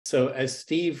So as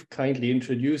Steve kindly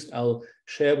introduced, I'll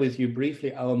share with you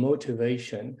briefly our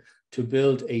motivation to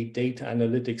build a data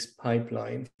analytics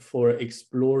pipeline for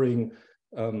exploring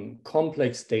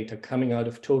complex data coming out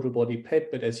of total body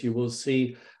PET. But as you will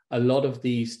see, a lot of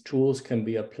these tools can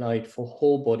be applied for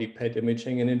whole body PET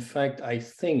imaging. And in fact, I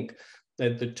think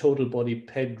that the total body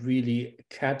PET really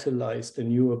catalyzed a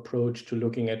new approach to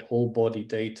looking at whole body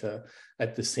data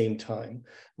at the same time.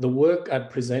 The work I'm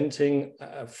presenting,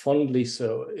 fondly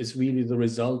so, is really the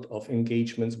result of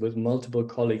engagements with multiple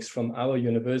colleagues from our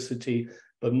university,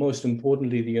 but most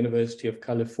importantly, the University of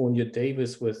California,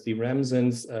 Davis, with the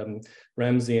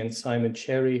Ramsey and Simon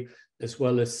Cherry, as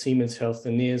well as Siemens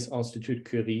Healthineers, Institut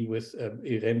Curie with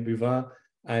Irene Buvard,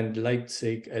 and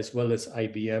Leipzig, as well as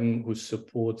IBM, who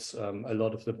supports a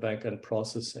lot of the back-end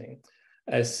processing.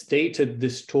 As stated,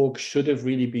 this talk should have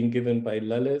really been given by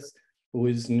Lilith, who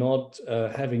is not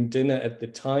having dinner at the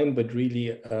time, but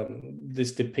really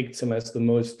this depicts him as the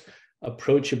most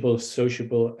approachable,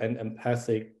 sociable, and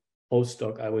empathic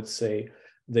postdoc, I would say,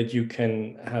 that you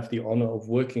can have the honor of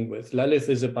working with. Lilith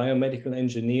is a biomedical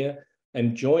engineer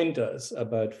and joined us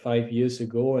about 5 years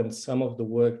ago, and some of the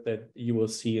work that you will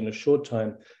see in a short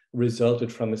time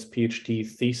resulted from his PhD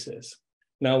thesis.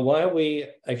 Now, why are we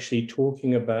actually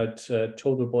talking about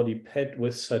total body PET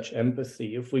with such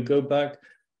empathy? If we go back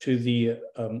to the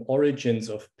origins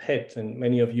of PET, and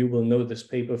many of you will know this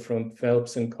paper from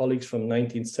Phelps and colleagues from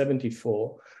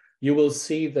 1974, you will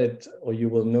see that, or you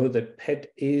will know that PET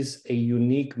is a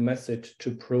unique method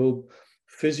to probe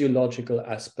physiological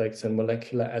aspects and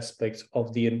molecular aspects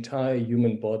of the entire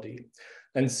human body.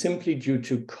 And simply due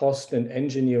to cost and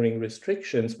engineering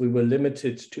restrictions, we were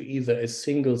limited to either a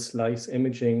single slice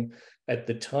imaging at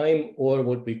the time or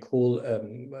what we call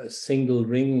a single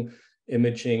ring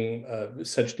imaging,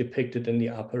 such depicted in the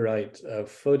upper right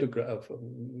photograph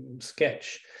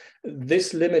sketch.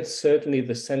 This limits certainly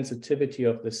the sensitivity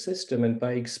of the system, and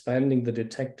by expanding the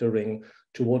detector ring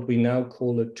to what we now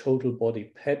call a total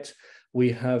body PET, we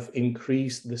have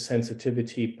increased the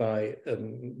sensitivity by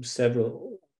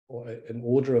several, or an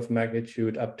order of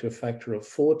magnitude, up to a factor of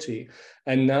 40.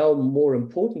 And now, more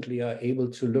importantly, are able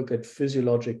to look at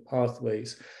physiologic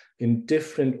pathways in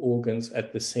different organs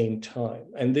at the same time.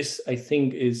 And this, I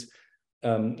think, is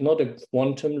not a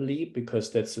quantum leap,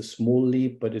 because that's a small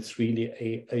leap, but it's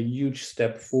really a huge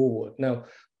step forward. Now,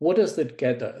 what does that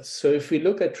get us? So if we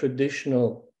look at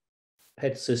traditional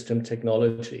PET system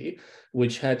technology,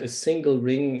 which had a single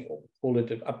ring, call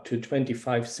it up to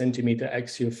 25 centimeter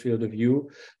axial field of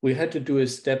view, we had to do a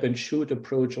step and shoot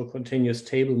approach or continuous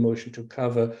table motion to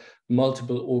cover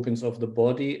multiple organs of the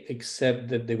body, except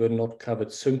that they were not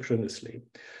covered synchronously.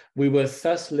 We were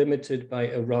thus limited by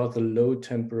a rather low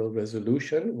temporal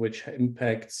resolution, which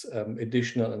impacts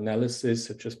additional analysis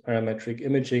such as parametric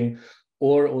imaging,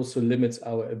 or also limits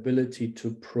our ability to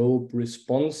probe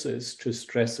responses to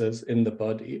stressors in the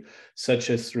body, such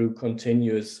as through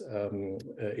continuous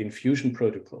infusion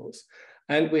protocols.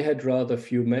 And we had rather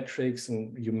few metrics,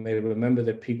 and you may remember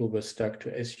that people were stuck to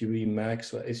SUV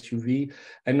max or SUV,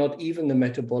 and not even the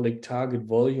metabolic target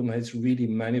volume has really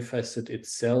manifested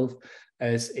itself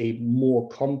as a more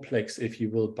complex, if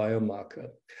you will, biomarker.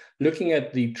 Looking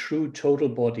at the true total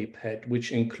body PET,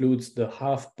 which includes the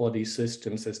half body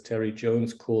systems, as Terry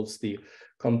Jones calls the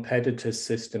competitor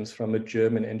systems from a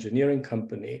German engineering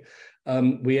company,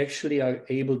 we actually are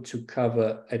able to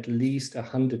cover at least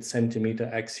 100 centimeter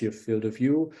axial field of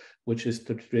view, which is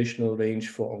the traditional range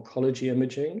for oncology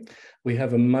imaging. We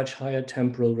have a much higher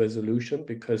temporal resolution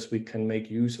because we can make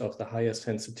use of the higher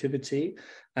sensitivity.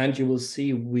 And you will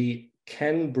see we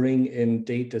can bring in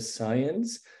data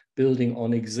science, building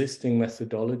on existing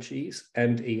methodologies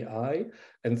and AI,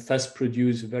 and thus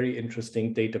produce very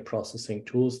interesting data processing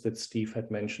tools that Steve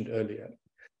had mentioned earlier.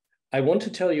 I want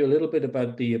to tell you a little bit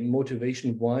about the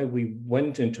motivation why we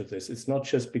went into this. It's not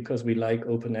just because we like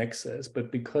open access,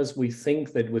 but because we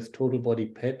think that with total body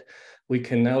PET, we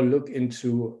can now look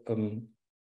into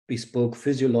bespoke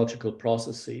physiological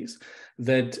processes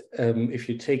that, if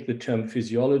you take the term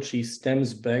physiology,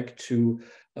 stems back to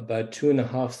about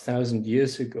 2,500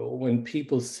 years ago, when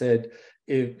people said,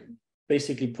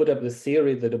 basically put up the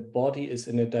theory that a body is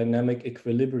in a dynamic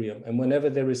equilibrium. And whenever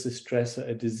there is a stressor,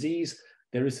 a disease,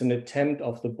 there is an attempt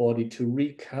of the body to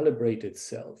recalibrate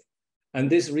itself. And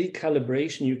this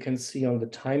recalibration, you can see on the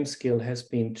time scale, has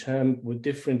been termed with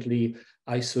differently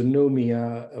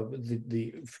isonomia of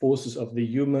the forces of the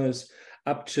humerus,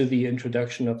 up to the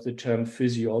introduction of the term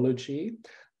physiology,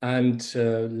 and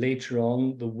later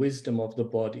on the wisdom of the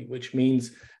body, which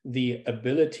means the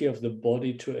ability of the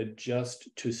body to adjust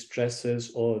to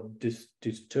stresses or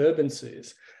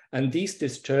disturbances And these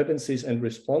disturbances and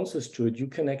responses to it, you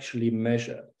can actually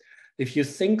measure. If you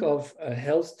think of a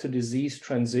health to disease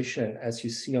transition, as you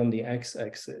see on the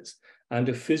x-axis, and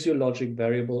a physiologic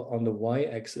variable on the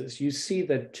y-axis, you see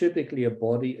that typically a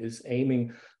body is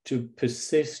aiming to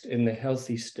persist in the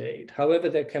healthy state. However,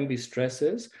 there can be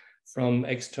stresses from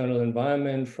external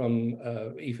environment, from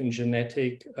even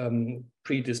genetic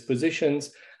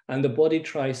predispositions, and the body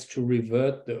tries to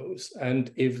revert those.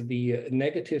 And if the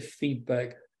negative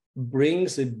feedback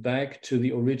brings it back to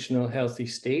the original healthy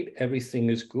state, everything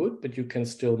is good, but you can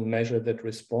still measure that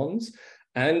response.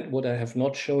 And what I have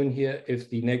not shown here, if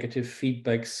the negative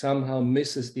feedback somehow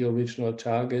misses the original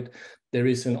target, there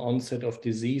is an onset of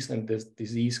disease and this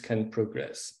disease can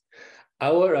progress.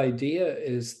 Our idea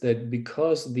is that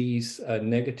because these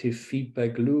negative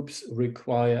feedback loops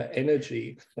require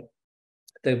energy,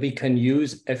 that we can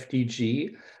use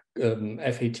FDG,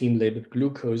 F18 labeled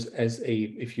glucose, as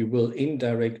a, if you will,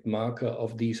 indirect marker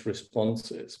of these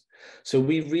responses. So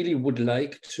we really would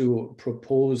like to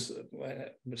propose,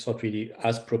 it's not really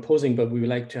us proposing, but we would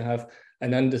like to have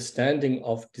an understanding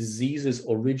of diseases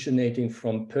originating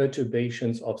from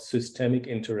perturbations of systemic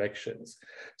interactions.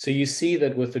 So you see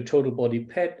that with the total body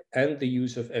PET and the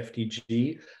use of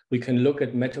FDG, we can look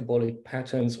at metabolic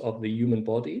patterns of the human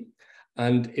body.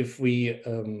 And if we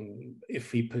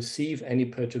perceive any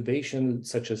perturbation,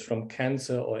 such as from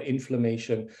cancer or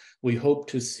inflammation, we hope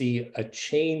to see a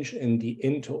change in the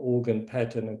inter-organ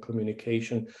pattern and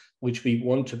communication, which we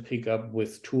want to pick up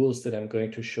with tools that I'm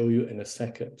going to show you in a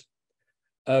second.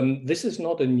 This is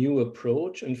not a new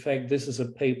approach. In fact, this is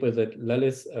a paper that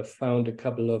Lilith found a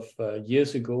couple of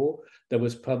years ago that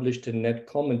was published in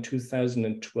NetCom in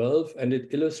 2012, and it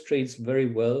illustrates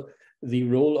very well the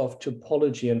role of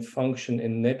topology and function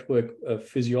in network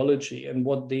physiology. And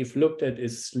what they've looked at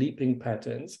is sleeping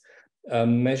patterns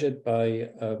measured by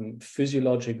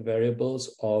physiologic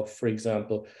variables of, for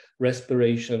example,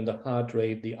 respiration, the heart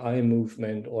rate, the eye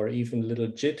movement, or even little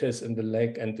jitters in the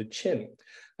leg and the chin.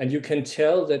 And you can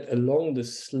tell that along the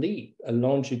sleep, a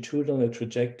longitudinal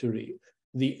trajectory,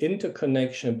 the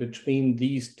interconnection between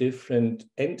these different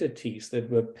entities that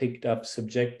were picked up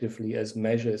subjectively as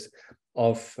measures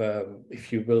of,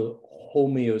 if you will,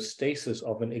 homeostasis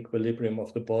of an equilibrium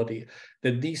of the body,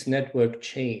 that these networks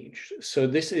change. So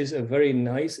this is a very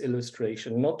nice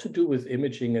illustration, not to do with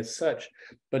imaging as such,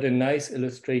 but a nice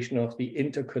illustration of the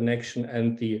interconnection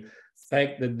and the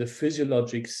fact that the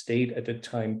physiologic state at a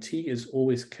time t is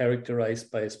always characterized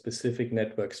by a specific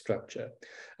network structure.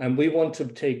 And we want to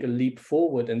take a leap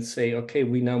forward and say, okay,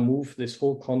 we now move this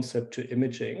whole concept to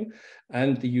imaging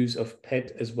and the use of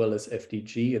PET as well as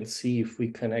FDG, and see if we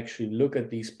can actually look at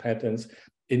these patterns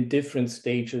in different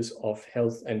stages of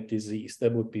health and disease.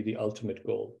 That would be the ultimate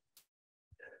goal.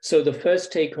 So the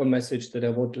first take-home message that I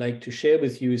would like to share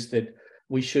with you is that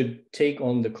we should take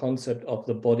on the concept of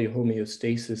the body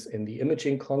homeostasis in the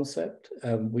imaging concept.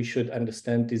 We should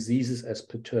understand diseases as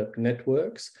perturbed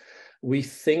networks. We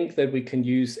think that we can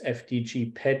use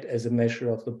FDG PET as a measure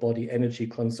of the body energy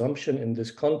consumption in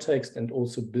this context and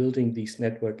also building these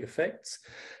network effects.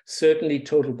 Certainly,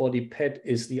 total body PET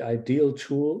is the ideal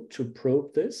tool to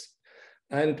probe this.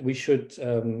 And we should,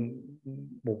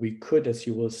 well, we could, as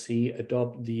you will see,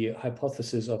 adopt the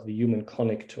hypothesis of the human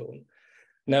connectome.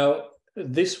 Now,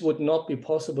 this would not be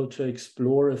possible to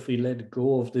explore if we let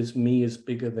go of this me is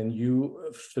bigger than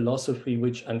you philosophy,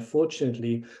 which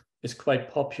unfortunately is quite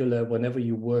popular whenever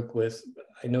you work with,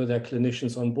 I know there are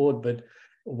clinicians on board, but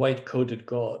white-coated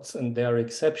gods, and there are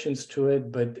exceptions to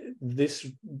it, but this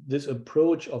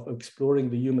approach of exploring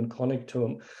the human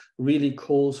connectome really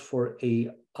calls for a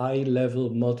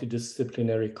high-level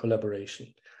multidisciplinary collaboration,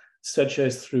 such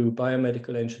as through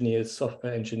biomedical engineers,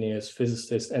 software engineers,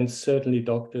 physicists, and certainly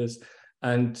doctors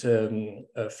and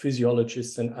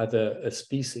physiologists and other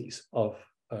species of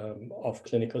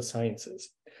clinical sciences.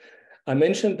 I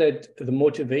mentioned that the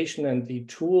motivation and the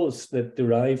tools that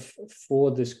derive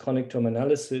for this connectome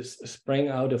analysis sprang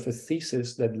out of a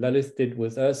thesis that Lilith did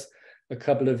with us a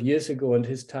couple of years ago, and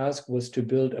his task was to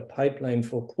build a pipeline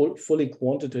for fully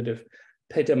quantitative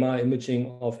PET-MR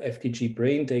imaging of FDG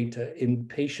brain data in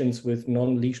patients with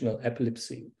non-lesional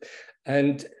epilepsy.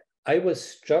 And I was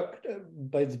struck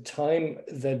by the time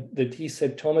that he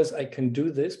said, Thomas, I can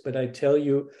do this, but I tell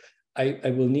you,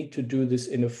 I will need to do this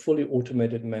in a fully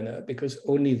automated manner because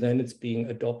only then it's being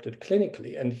adopted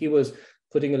clinically. And he was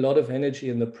putting a lot of energy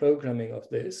in the programming of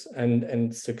this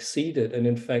and succeeded. And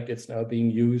in fact, it's now being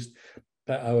used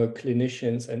by our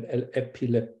clinicians and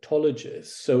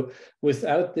epileptologists. So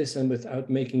without this and without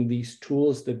making these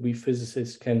tools that we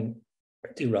physicists can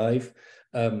derive,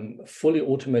 fully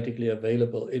automatically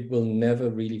available, it will never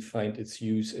really find its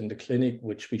use in the clinic,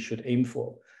 which we should aim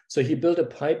for. So he built a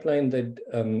pipeline that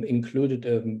included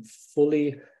a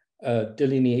fully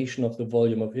delineation of the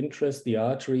volume of interest, the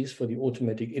arteries for the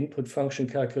automatic input function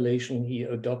calculation. He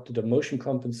adopted a motion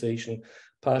compensation,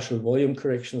 partial volume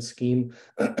correction scheme.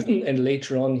 And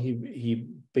later on, he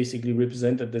basically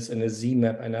represented this in a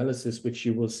Z-map analysis, which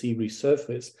you will see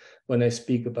resurface when I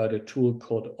speak about a tool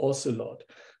called Ocelot.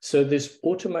 So this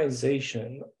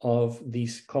automation of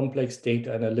these complex data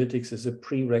analytics is a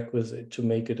prerequisite to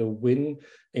make it a win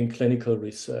in clinical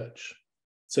research.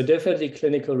 So definitely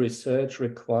clinical research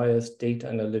requires data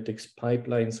analytics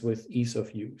pipelines with ease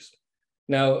of use.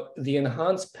 Now, the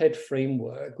ENHANCE.PET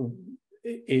framework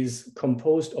is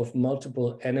composed of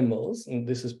multiple animals, and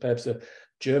this is perhaps a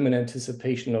German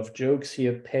anticipation of jokes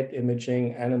here, PET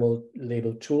imaging, animal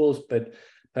labeled tools, but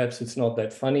perhaps it's not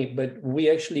that funny, but we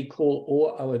actually call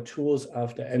all our tools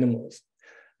after animals.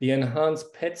 The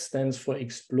ENHANCE.PET stands for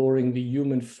exploring the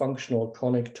human functional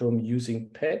connectome using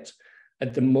PET.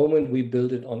 At the moment, we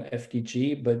build it on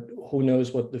FDG, but who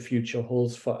knows what the future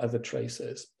holds for other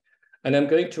traces. And I'm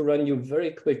going to run you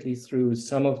very quickly through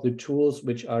some of the tools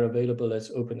which are available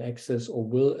as open access or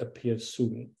will appear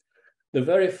soon. The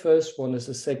very first one is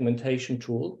a segmentation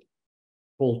tool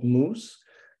called Moose.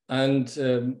 And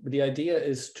the idea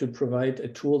is to provide a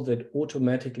tool that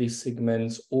automatically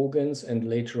segments organs and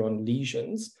later on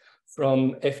lesions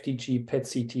from FDG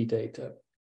PET-CT data.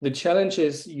 The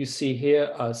challenges you see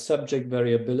here are subject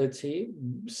variability,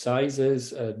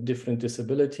 sizes, different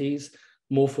disabilities,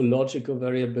 morphological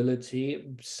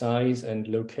variability, size and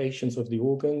locations of the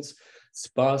organs,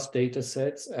 sparse data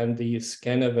sets, and the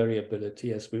scanner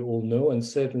variability, as we all know, and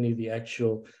certainly the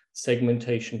actual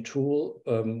segmentation tool,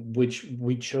 which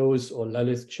we chose, or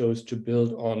Lalith chose, to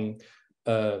build on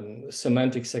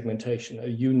semantic segmentation, a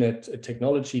UNet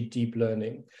technology, deep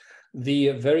learning. The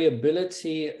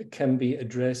variability can be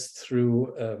addressed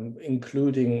through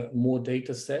including more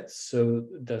data sets. So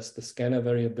does the scanner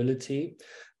variability,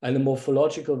 and the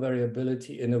morphological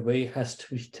variability in a way has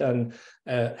to be done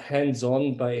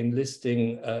hands-on by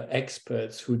enlisting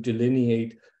experts who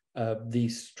delineate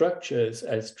these structures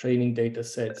as training data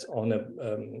sets on a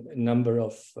number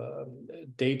of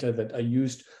data that are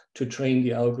used to train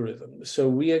the algorithm. So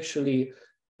we actually,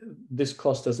 this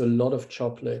cost us a lot of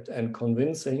chocolate and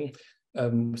convincing,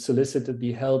 solicited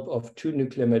the help of 2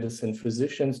 nuclear medicine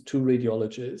physicians, 2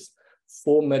 radiologists,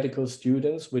 4 medical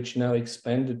students, which now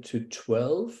expanded to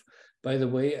 12, by the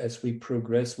way, as we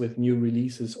progress with new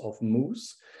releases of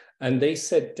Moose. And they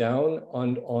sat down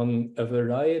on a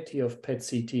variety of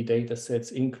PET-CT data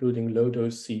sets, including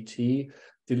low-dose CT,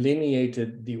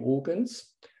 delineated the organs,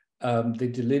 they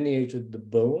delineated the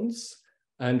bones,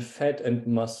 and fat and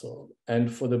muscle.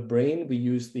 And for the brain, we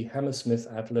use the Hammersmith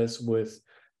Atlas with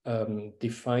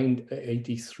defined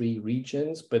 83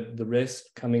 regions, but the rest,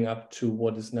 coming up to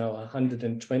what is now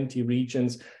 120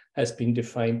 regions, has been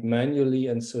defined manually.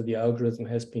 And so the algorithm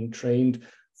has been trained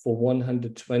for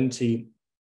 120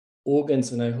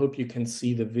 organs. And I hope you can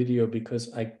see the video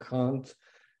because I can't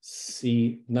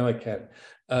see, now I can.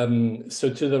 So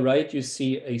to the right, you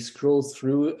see a scroll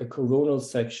through a coronal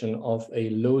section of a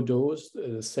low dose,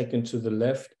 the second to the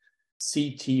left,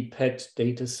 CT PET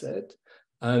data set.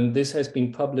 And this has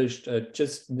been published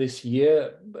just this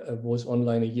year, was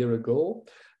online a year ago,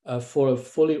 for a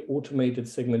fully automated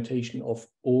segmentation of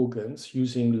organs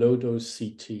using low dose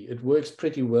CT. It works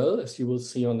pretty well, as you will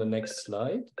see on the next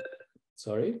slide.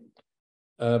 Sorry.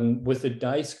 With a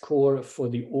dice score for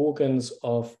the organs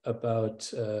of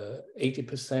about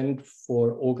 80%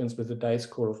 for organs with a dice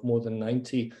score of more than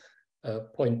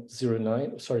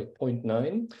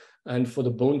 0.9. And for the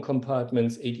bone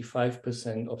compartments,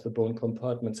 85% of the bone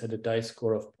compartments had a dice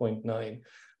score of 0.9.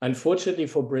 Unfortunately,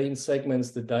 for brain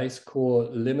segments, the dice score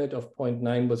limit of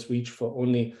 0.9 was reached for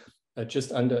only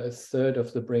just under a third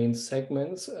of the brain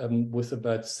segments, with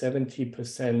about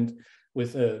 70%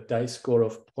 with a dice score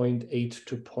of 0.8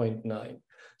 to 0.9.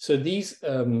 So these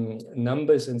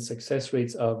numbers and success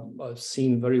rates are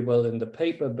seen very well in the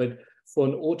paper, but for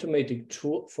an automated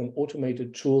tool,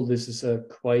 this is a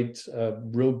quite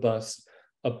robust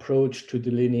approach to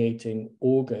delineating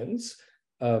organs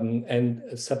and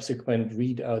subsequent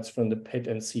readouts from the PET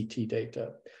and CT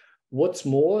data. What's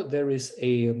more, there is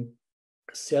a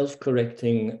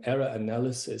self-correcting error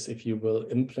analysis, if you will,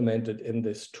 implemented in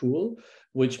this tool,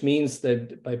 which means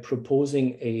that by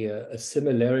proposing a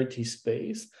similarity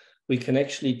space, we can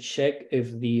actually check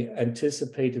if the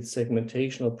anticipated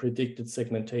segmentation or predicted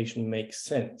segmentation makes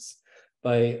sense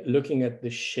by looking at the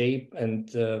shape and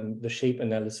the shape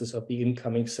analysis of the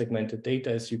incoming segmented data,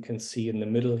 as you can see in the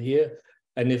middle here.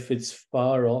 And if it's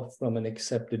far off from an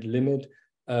accepted limit,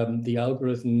 the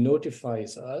algorithm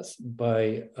notifies us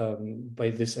by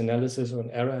this analysis or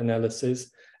an error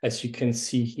analysis. As you can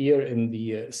see here in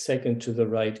the second to the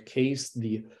right case,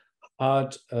 the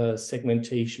hard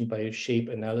segmentation by a shape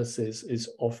analysis is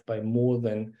off by more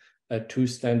than 2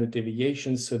 standard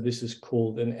deviations. So this is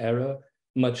called an error,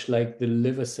 much like the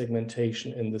liver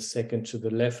segmentation in the second to the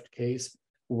left case,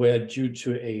 where due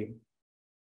to a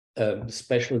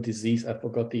special disease, I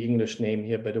forgot the English name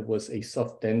here, but it was a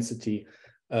soft tissue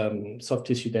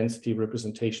density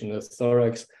representation in the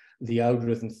thorax. The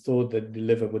algorithm thought that the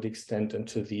liver would extend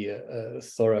into the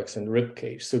thorax and rib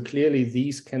cage. So clearly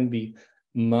these can be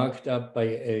marked up by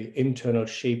an internal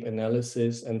shape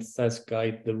analysis and thus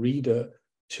guide the reader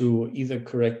to either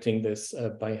correcting this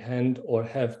by hand or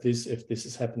have this, if this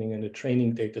is happening in a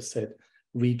training data set,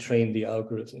 retrain the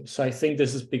algorithm. So I think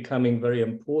this is becoming very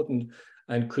important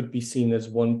and could be seen as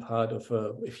one part of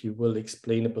a, if you will,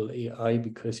 explainable AI,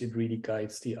 because it really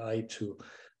guides the eye to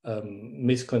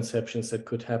misconceptions that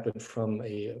could happen from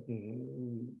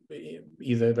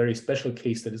either a very special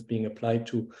case that is being applied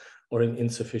to or an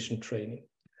insufficient training.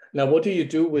 Now, what do you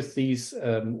do with these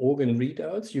organ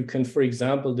readouts? You can, for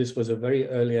example, this was a very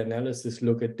early analysis,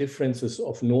 look at differences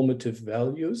of normative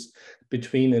values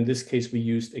between, in this case, we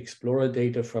used Explorer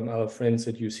data from our friends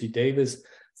at UC Davis,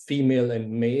 female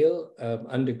and male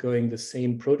undergoing the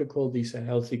same protocol. These are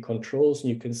healthy controls.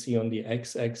 And you can see on the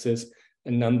x-axis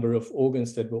a number of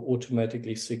organs that were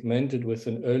automatically segmented with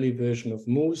an early version of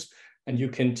mouse. And you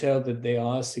can tell that there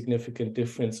are significant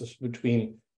differences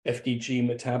between FDG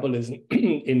metabolism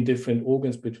in different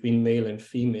organs between male and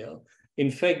female.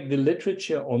 In fact, the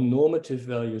literature on normative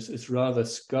values is rather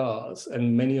scarce,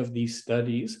 and many of these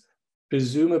studies,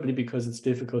 presumably because it's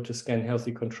difficult to scan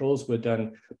healthy controls, were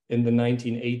done in the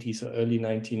 1980s or early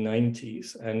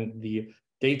 1990s. And the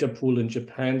data pool in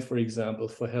Japan, for example,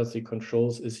 for healthy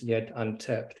controls is yet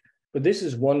untapped. But this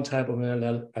is one type of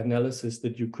analysis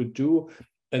that you could do.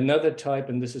 Another type,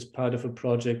 and this is part of a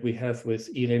project we have with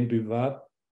Irene Buvard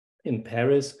in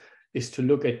Paris, is to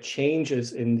look at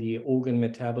changes in the organ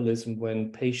metabolism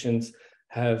when patients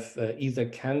have either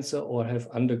cancer or have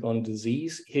undergone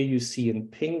disease. Here you see in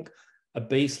pink a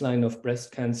baseline of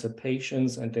breast cancer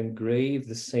patients, and in gray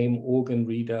the same organ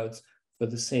readouts for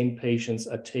the same patients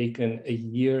are taken a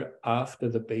year after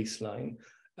the baseline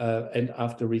and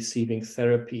after receiving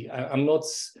therapy. I'm not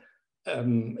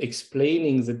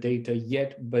explaining the data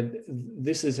yet, but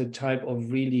this is a type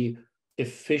of really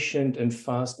efficient and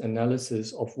fast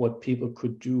analysis of what people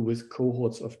could do with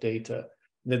cohorts of data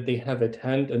that they have at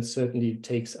hand, and certainly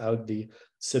takes out the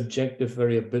subjective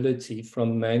variability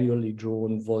from manually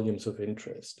drawn volumes of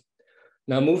interest.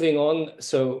 Now, moving on,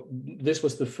 so this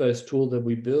was the first tool that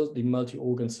we built, the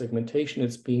multi-organ segmentation.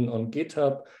 It's been on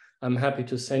GitHub. I'm happy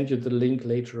to send you the link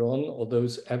later on, or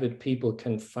those avid people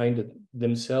can find it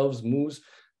themselves. Moose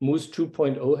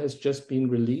 2.0 has just been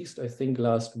released, I think,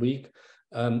 last week.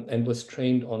 And was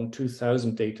trained on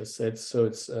 2,000 data sets, so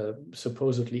it's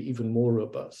supposedly even more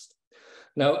robust.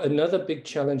 Now, another big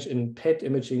challenge in PET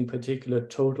imaging, particular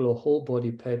total or whole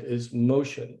body PET, is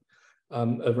motion,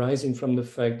 arising from the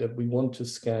fact that we want to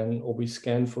scan, or we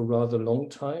scan for rather long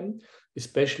time,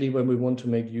 especially when we want to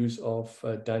make use of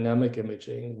dynamic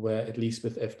imaging, where at least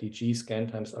with FDG, scan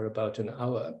times are about an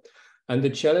hour. And the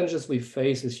challenges we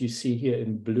face, as you see here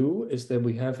in blue, is that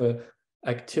we have a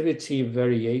activity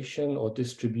variation or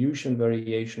distribution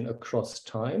variation across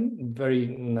time, very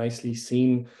nicely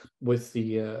seen with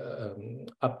the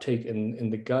uptake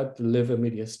in the gut, the liver,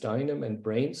 mediastinum, and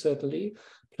brain, certainly.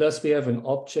 Plus, we have an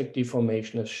object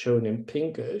deformation as shown in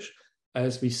pinkish,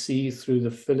 as we see through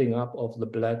the filling up of the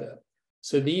bladder.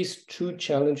 So these two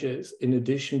challenges, in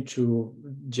addition to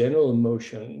general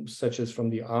motion, such as from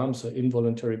the arms or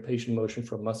involuntary patient motion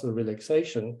from muscle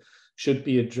relaxation, should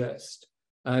be addressed.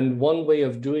 And one way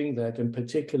of doing that, in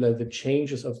particular, the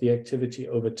changes of the activity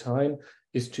over time,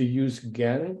 is to use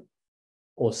GAN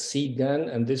or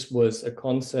CGAN. And this was a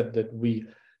concept that we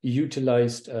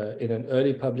utilized in an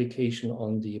early publication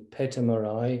on the PET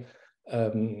MRI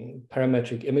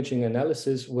parametric imaging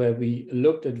analysis, where we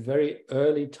looked at very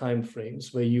early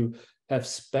timeframes where you have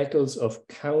speckles of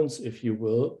counts, if you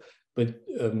will, but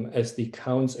as the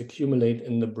counts accumulate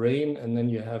in the brain, and then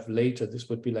you have later, this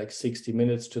would be like 60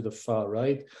 minutes to the far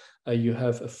right, you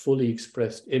have a fully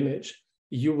expressed image,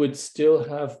 you would still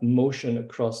have motion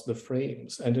across the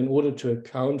frames. And in order to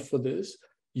account for this,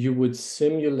 you would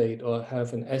simulate or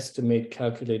have an estimate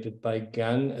calculated by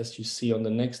GAN, as you see on the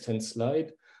next 10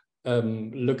 slide.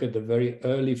 Look at the very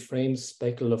early frame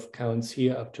speckle of counts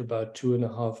here up to about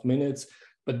 2.5 minutes.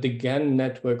 But the GAN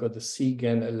network, or the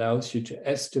CGAN, allows you to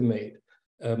estimate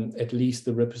at least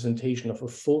the representation of a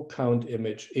full count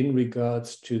image in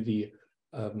regards to the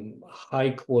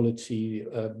high quality,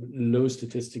 low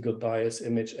statistical bias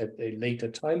image at a later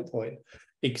time point,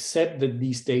 except that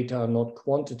these data are not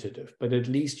quantitative, but at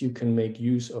least you can make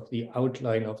use of the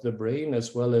outline of the brain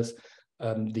as well as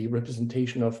the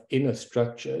representation of inner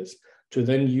structures to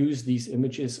then use these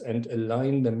images and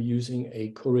align them using a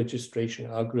co-registration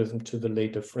algorithm to the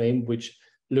later frame, which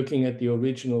looking at the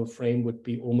original frame would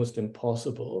be almost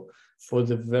impossible for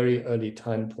the very early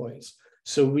time points.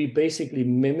 So we basically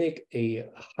mimic a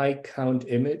high count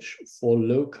image for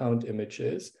low count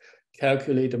images,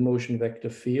 calculate a motion vector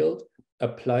field,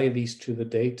 apply these to the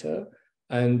data,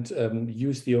 and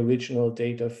use the original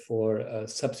data for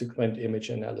subsequent image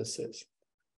analysis.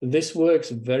 This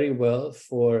works very well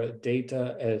for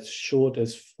data as short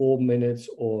as 4 minutes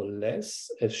or less,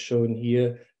 as shown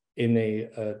here in a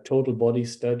total body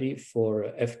study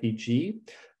for FDG.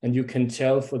 And you can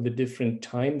tell for the different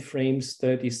time frames,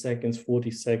 30 seconds,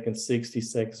 40 seconds, 60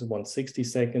 seconds, 160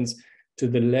 seconds. To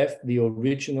the left, the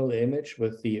original image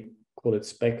with the, call it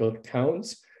speckled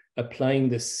counts, applying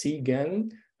the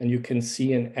CGAN, and you can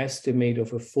see an estimate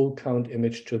of a full count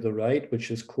image to the right, which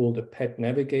is called a PET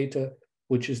navigator,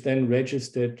 which is then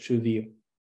registered to the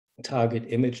target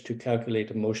image to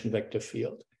calculate a motion vector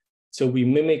field. So we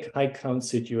mimic high count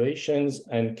situations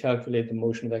and calculate the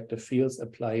motion vector fields,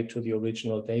 apply it to the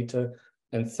original data,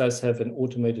 and thus have an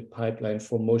automated pipeline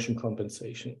for motion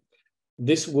compensation.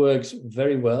 This works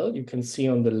very well. You can see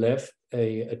on the left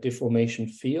a deformation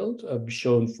field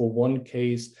shown for one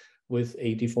case with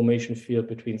a deformation field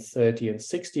between 30 and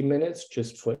 60 minutes,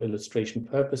 just for illustration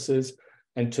purposes.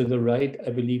 And to the right,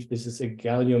 I believe this is a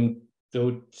gallium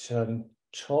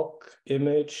DOTATOC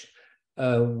image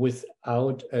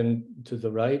without and to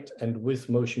the right, and with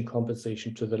motion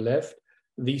compensation to the left.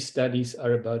 These studies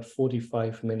are about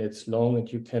 45 minutes long,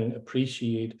 and you can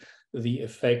appreciate the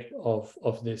effect of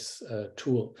this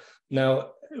tool.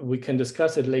 Now, we can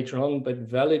discuss it later on, but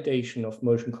validation of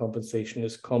motion compensation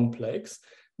is complex.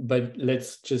 But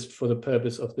let's just, for the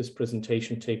purpose of this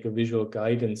presentation, take a visual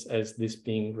guidance as this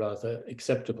being rather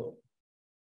acceptable.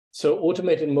 So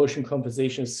automated motion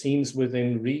compensation seems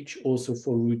within reach also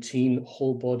for routine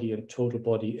whole body and total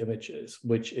body images,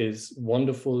 which is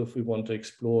wonderful if we want to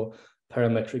explore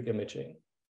parametric imaging.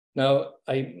 Now,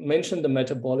 I mentioned the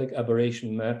metabolic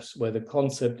aberration maps, where the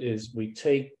concept is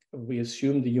we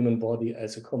assume the human body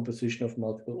as a composition of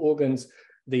multiple organs.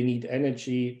 They need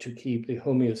energy to keep the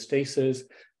homeostasis.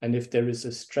 And if there is a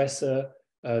stressor,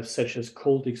 such as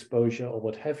cold exposure or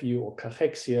what have you, or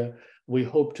cachexia, we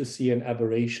hope to see an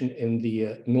aberration in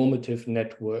the normative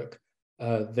network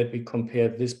that we compare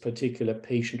this particular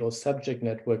patient or subject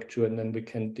network to, and then we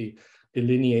can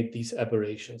delineate these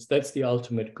aberrations. That's the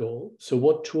ultimate goal. So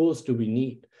what tools do we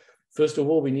need? First of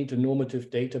all, we need a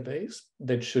normative database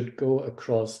that should go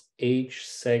across age,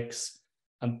 sex,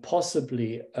 and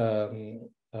possibly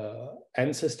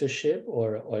ancestorship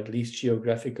or at least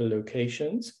geographical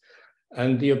locations.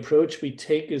 And the approach we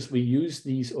take is we use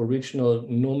these original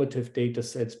normative data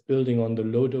sets building on the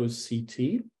low-dose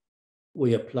CT.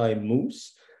 We apply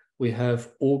mouse, we have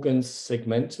organs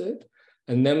segmented,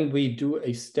 and then we do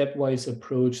a stepwise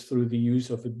approach through the use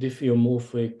of a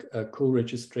diffeomorphic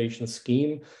co-registration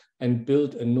scheme and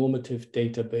build a normative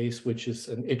database, which is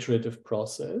an iterative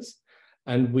process.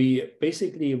 And we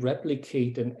basically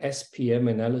replicate an SPM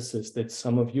analysis that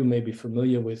some of you may be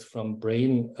familiar with from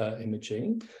brain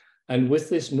imaging. And with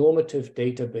this normative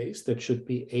database that should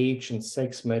be age and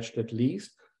sex matched at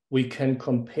least, we can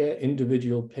compare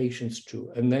individual patients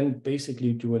to, and then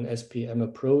basically do an SPM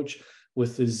approach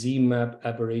with the Z-map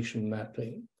aberration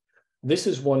mapping. This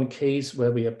is one case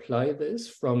where we apply this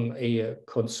from a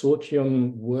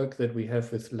consortium work that we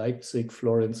have with Leipzig,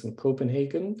 Florence, and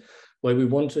Copenhagen, where we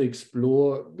want to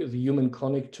explore the human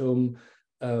connectome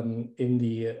in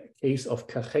the case of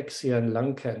cachexia and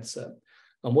lung cancer.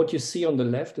 And what you see on the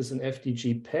left is an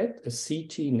FDG PET, a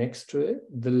CT next to it,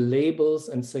 the labels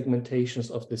and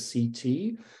segmentations of the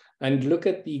CT, and look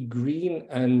at the green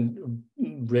and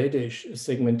reddish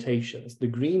segmentations. The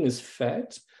green is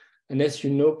fat, and as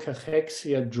you know,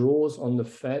 cachexia draws on the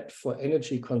fat for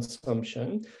energy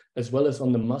consumption, as well as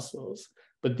on the muscles.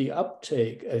 But the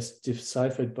uptake, as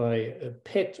deciphered by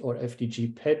PET or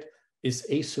FDG PET, is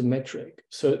asymmetric.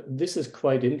 So this is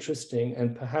quite interesting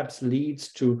and perhaps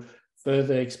leads to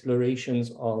further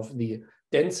explorations of the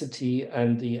density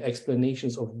and the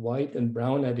explanations of white and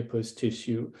brown adipose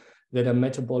tissue that are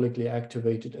metabolically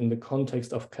activated in the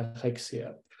context of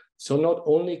cachexia. So not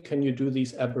only can you do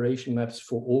these aberration maps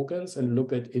for organs and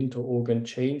look at inter-organ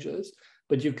changes,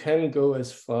 but you can go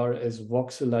as far as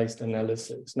voxelized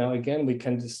analysis. Now, again, we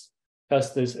can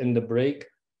discuss this in the break.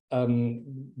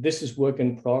 This is work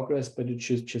in progress, but it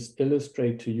should just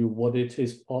illustrate to you what it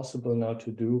is possible now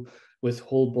to do with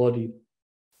whole body,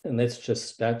 and that's just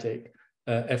static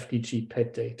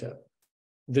FDG-PET data.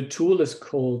 The tool is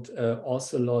called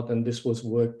Ocelot, and this was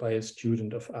work by a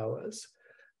student of ours.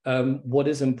 What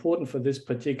is important for this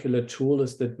particular tool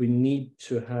is that we need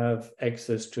to have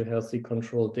access to healthy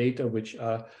control data, which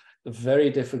are very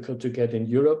difficult to get in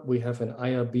Europe. We have an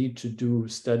IRB to do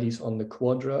studies on the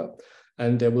Quadra,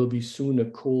 and there will be soon a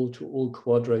call to all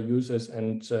Quadra users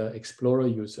and Explorer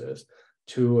users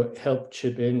to help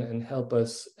chip in and help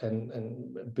us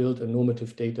and build a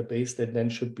normative database that then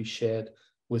should be shared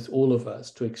with all of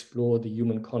us to explore the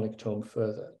human connectome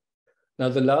further. Now,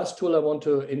 the last tool I want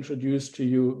to introduce to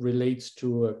you relates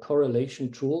to a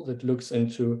correlation tool that looks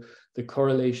into the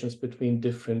correlations between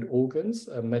different organs,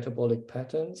 metabolic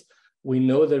patterns. We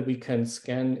know that we can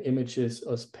scan images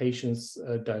of patients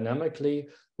dynamically.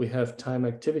 We have time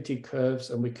activity curves,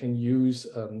 and we can use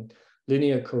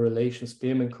linear correlation,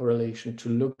 Spearman correlation, to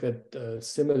look at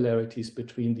similarities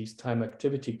between these time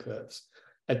activity curves.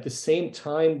 At the same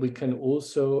time, we can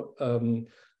also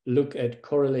look at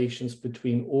correlations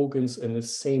between organs in the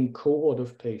same cohort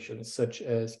of patients, such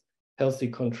as healthy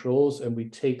controls, and we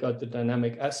take out the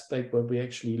dynamic aspect where we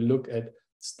actually look at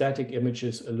static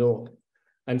images alone.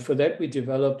 And for that, we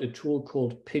developed a tool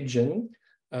called Pigeon.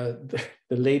 The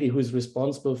lady who's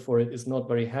responsible for it is not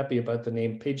very happy about the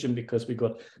name Pigeon because we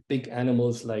got big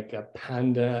animals like a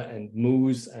panda and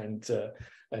moose and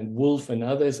wolf and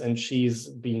others, and she's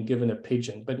being given a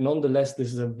pigeon. But nonetheless,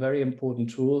 this is a very important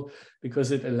tool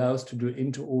because it allows to do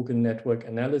inter-organ network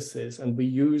analysis. And we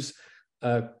use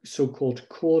so-called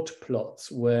chord plots,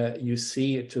 where you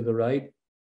see to the right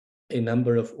a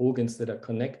number of organs that are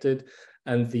connected,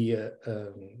 and the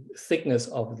thickness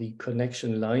of the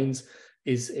connection lines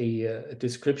is a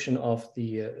description of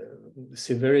the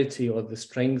severity or the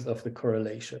strength of the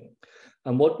correlation.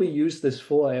 And what we use this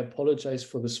for, I apologize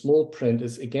for the small print,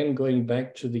 is again going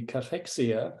back to the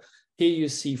cachexia. Here you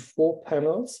see 4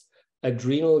 panels,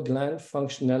 adrenal gland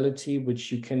functionality,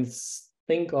 which you can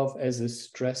think of as a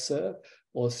stressor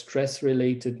or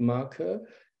stress-related marker.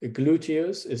 A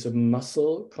gluteus is a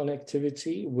muscle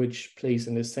connectivity, which plays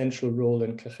an essential role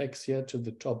in cachexia to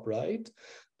the top right.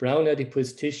 Brown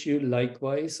adipose tissue,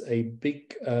 likewise, a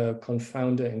big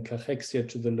confounder in cachexia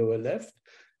to the lower left,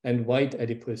 and white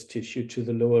adipose tissue to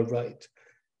the lower right.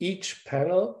 Each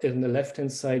panel, in the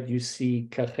left-hand side, you see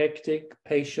cachectic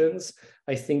patients.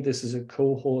 I think this is a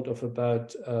cohort of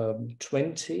about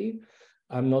 20,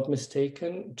 I'm not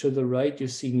mistaken. To the right, you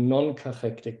see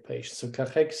non-cachectic patients. So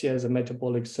cachexia is a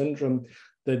metabolic syndrome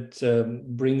that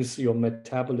brings your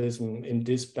metabolism in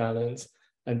disbalance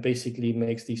and basically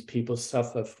makes these people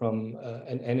suffer from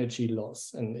an energy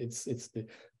loss. And it's the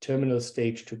terminal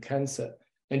stage to cancer.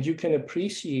 And you can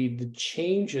appreciate the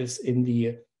changes in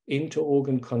the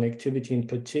inter-organ connectivity, in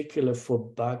particular for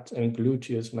butt and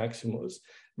gluteus maximus,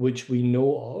 which we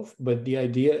know of. But the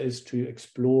idea is to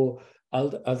explore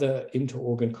other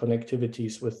inter-organ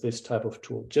connectivities with this type of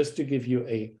tool, just to give you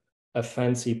a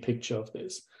fancy picture of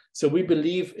this. So we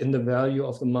believe in the value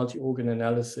of the multi-organ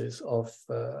analysis of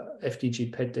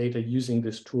FDG-PET data using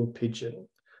this tool Pigeon.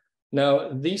 Now,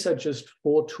 these are just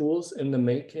 4 tools in the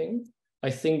making. I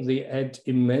think they add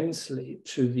immensely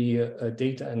to the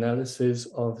data analysis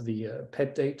of the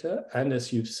PET data. And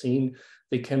as you've seen,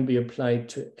 they can be applied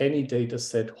to any data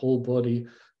set, whole body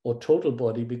or total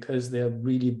body, because they're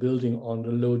really building on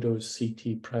the low-dose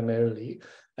CT primarily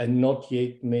and not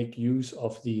yet make use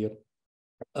of the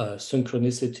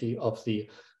synchronicity of the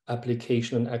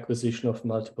application and acquisition of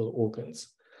multiple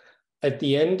organs. At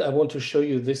the end, I want to show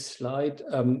you this slide.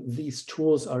 These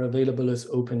tools are available as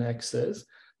open access,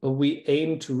 but we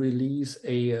aim to release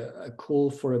a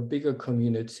call for a bigger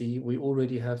community. We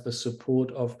already have the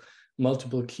support of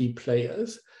multiple key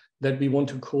players that we want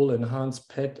to call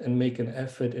ENHANCE.PET and make an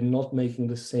effort in not making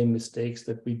the same mistakes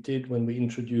that we did when we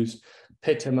introduced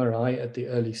PET MRI at the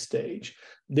early stage.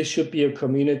 This should be a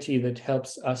community that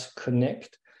helps us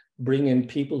connect, bring in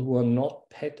people who are not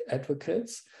PET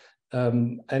advocates,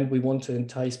 and we want to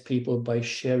entice people by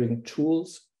sharing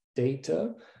tools,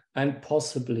 data, and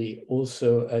possibly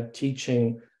also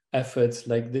teaching efforts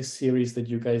like this series that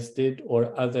you guys did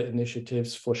or other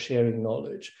initiatives for sharing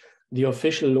knowledge. The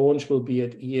official launch will be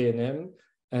at ENM,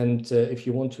 and if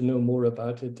you want to know more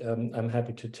about it, I'm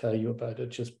happy to tell you about it.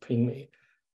 Just ping me.